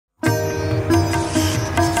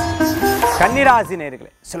கன்னிராசி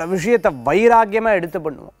நேயர்களே, சில விஷயத்தை வைராக்கியமாக எடுத்து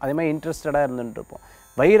பண்ணுவோம். அதே மாதிரி இன்ட்ரெஸ்டடாக இருந்துட்டு இருப்போம்.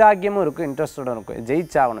 வைராக்கியமும் இருக்கும், இன்ட்ரெஸ்டடும் இருக்கும்.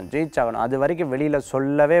 ஜெயிச்சாகணும் அது வரைக்கும் வெளியில்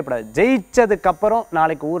சொல்லவே கூடாது. ஜெயிச்சதுக்கப்புறம்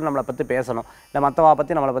நாளைக்கு ஊர் நம்மளை பற்றி பேசணும், இல்லை மற்றவா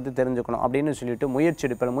பற்றி நம்மளை பற்றி தெரிஞ்சுக்கணும் அப்படின்னு சொல்லிட்டு முயற்சி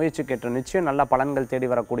எடுப்பேன். முயற்சிக்கேற்ற நிச்சயம் நல்ல பலன்கள் தேடி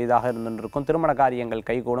வரக்கூடியதாக இருந்துட்டு இருக்கும். திருமண காரியங்கள்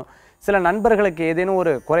கைகூடும். சில நண்பர்களுக்கு ஏதேனும்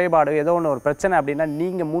ஒரு குறைபாடு, ஏதோ ஒன்று ஒரு பிரச்சனை அப்படின்னா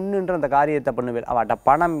நீங்கள் முன்னின்று அந்த காரியத்தை பண்ணுவீர். அவட்ட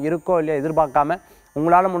பணம் இருக்கோ இல்லையோ எதிர்பார்க்காம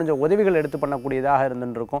உங்களால் முடிஞ்ச உதவிகள் எடுத்து பண்ணக்கூடியதாக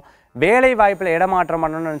இருந்துருக்கும். வேலை வாய்ப்பில் இடமாற்றம்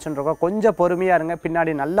பண்ணணும்னு நினச்சிட்டு இருக்கோம். கொஞ்சம் பொறுமையாக இருங்க,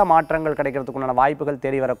 பின்னாடி நல்ல மாற்றங்கள் கிடைக்கிறதுக்குண்டான வாய்ப்புகள்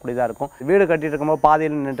தேடி வரக்கூடியதாக இருக்கும். வீடு கட்டிட்டு இருக்கும்போது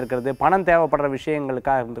பாதையில் நின்றுட்டு இருக்கிறது, பணம் தேவைப்படுற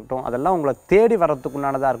விஷயங்களுக்காக இருந்துக்கிட்டோம், அதெல்லாம் உங்களை தேடி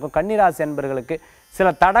வரத்துக்குண்டானதாக இருக்கும். கன்னிராசி என்பர்களுக்கு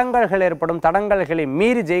சில தடங்கல்கள் ஏற்படும். தடங்கல்களை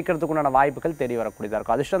மீறி ஜெயிக்கிறதுக்குண்டான வாய்ப்புகள் தேடி வரக்கூடியதாக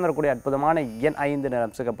இருக்கும். அதிர்ஷ்டம் தரக்கூடிய அற்புதமான எண் 5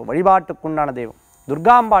 நிறம் சிகப்பு. வழிபாட்டுக்குண்டான தெய்வம்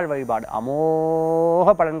துர்காம்பாள் வழிபாடு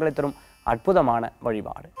அமோக பலன்களை தரும் அற்புதமான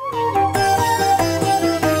வழிபாடு.